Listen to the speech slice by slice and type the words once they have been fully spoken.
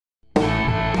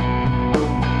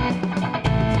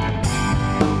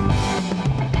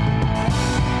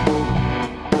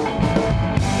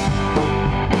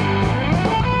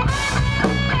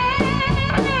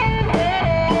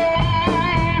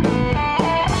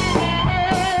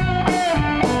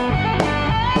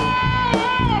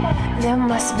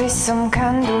be some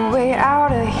kind of way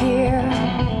out of here,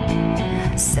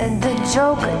 said the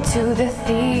joker to the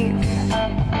thief.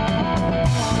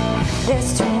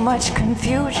 There's too much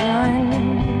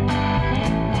confusion,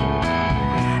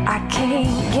 I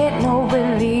can't get no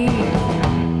relief.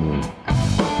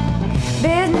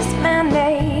 Businessman,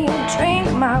 they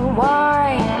drink my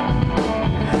wine,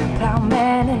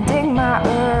 plowman and dig my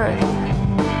earth.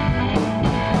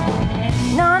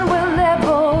 None will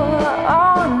level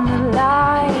on the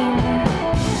line,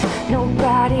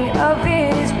 nobody of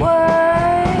it is worth.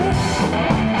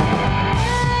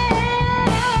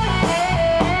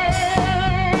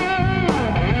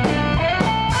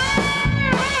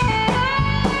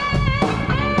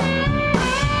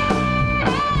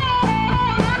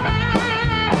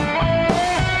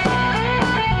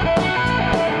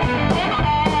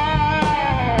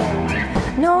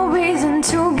 No reason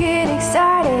to get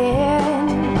excited,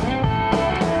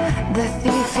 the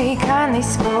thief, he kindly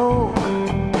spoke.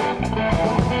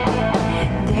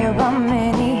 There are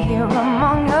many here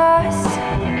among us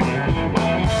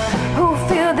who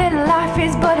feel that life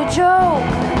is but a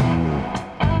joke.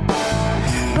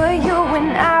 But you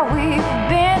and I, we've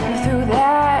been through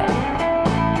that,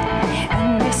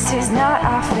 and this is not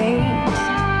our fate.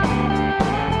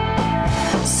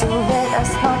 So let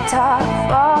us not talk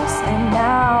falsely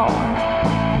now,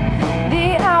 the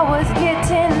hour's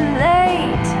getting late.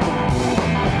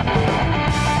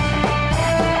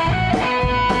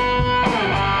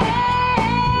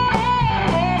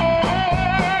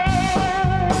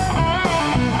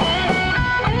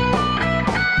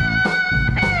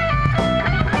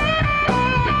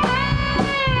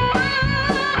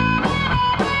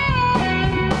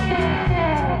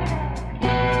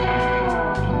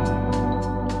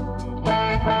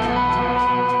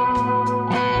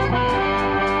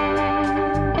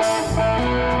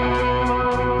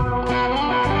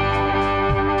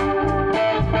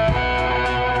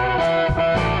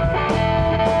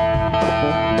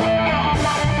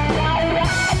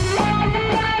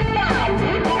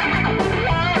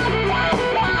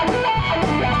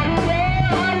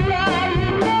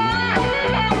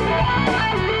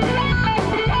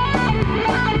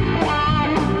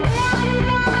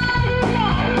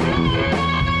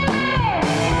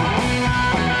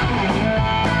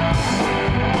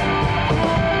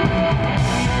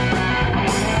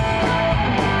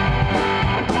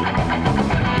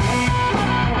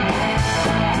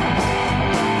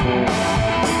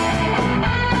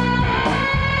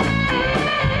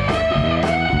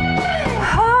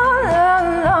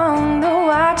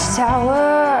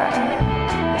 Watchtower,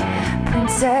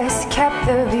 princess kept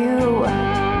the view,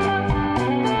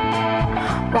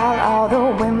 while all the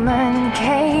women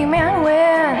came and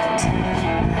went,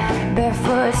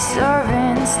 barefoot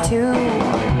servants too.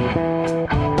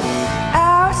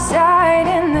 Outside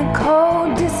in the cold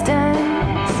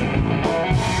distance,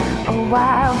 a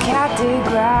wildcat did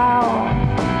growl.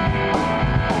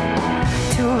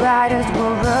 Two riders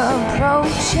were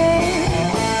approaching,